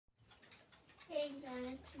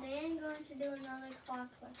guys, today I'm going to do another clock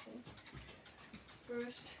collection.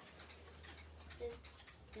 First,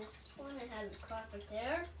 this one, it has a clock right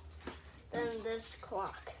there. Then this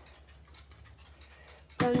clock.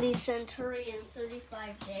 Then the Centurion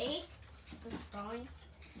 35 day. This is fine.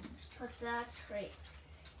 Just put that right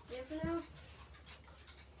here for now.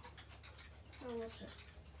 And what's this?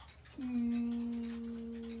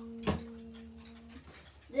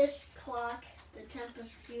 This clock, the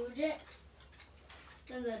Tempest Fugit.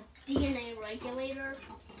 Then the DNA regulator.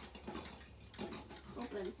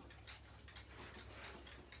 Open.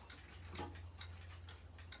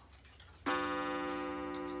 And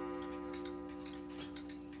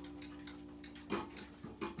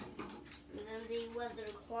then the weather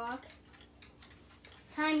clock.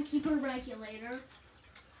 Timekeeper regulator.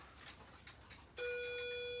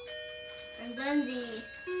 And then the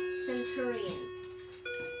Centurion.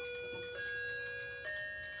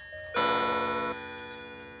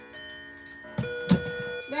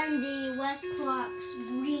 Then the West Clock's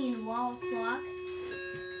green wall clock.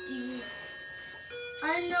 The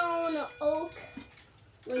unknown oak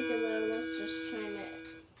regular. Let's just try it.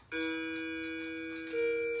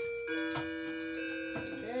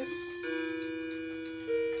 This.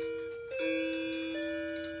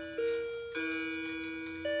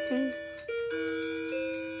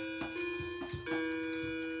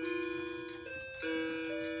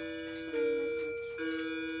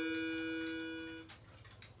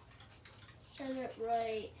 Set it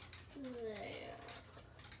right there.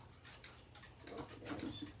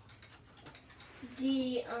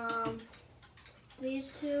 The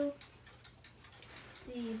these two,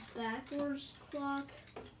 the backwards clock,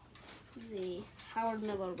 the Howard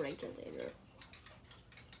Miller regulator.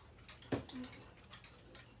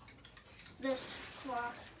 This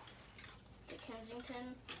clock, the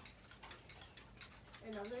Kensington,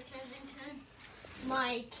 another Kensington.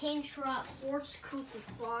 My Cane Trot Horse Cooper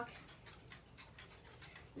clock.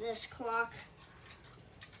 This clock.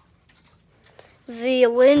 The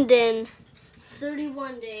Linden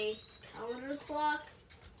 31-day calendar clock.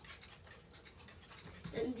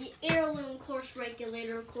 Then the Heirloom Course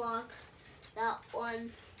Regulator clock. That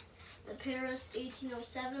one. The Paris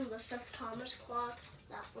 1807, the Seth Thomas clock.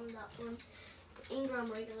 That one, that one. The Ingram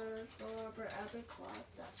Regulator, the Robert Abbott clock.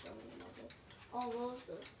 That's really another. All those,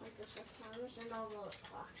 like the Seth Thomas and all those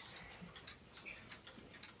clocks.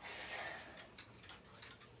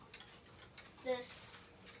 This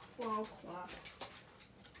wall clock.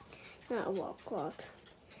 Not a wall clock,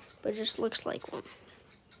 but it just looks like one.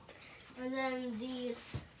 And then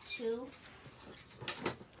these two.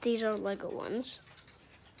 These are Lego ones.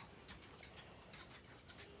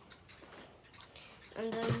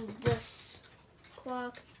 And then this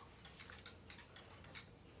clock.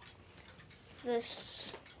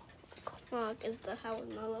 This clock is the Howard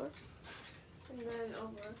Miller. And then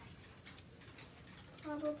over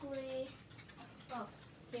probably up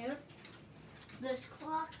here, this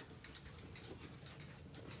clock.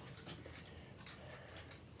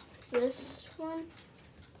 This one.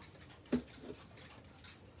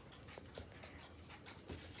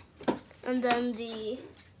 And then the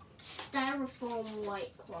styrofoam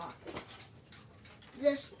white clock.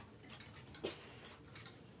 This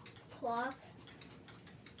clock.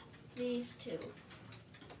 These two.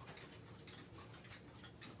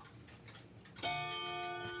 And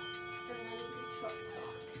then the truck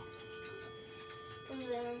clock. And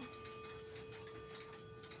then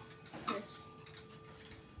this.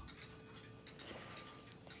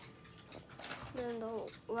 Then the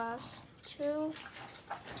last two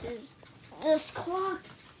is this clock.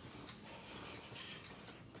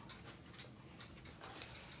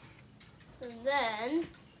 And then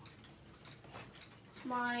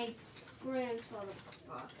my grandfather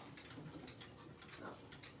clock. Oh.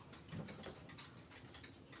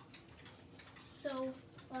 So,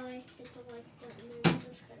 bye. Hit the like button and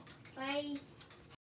subscribe. Bye.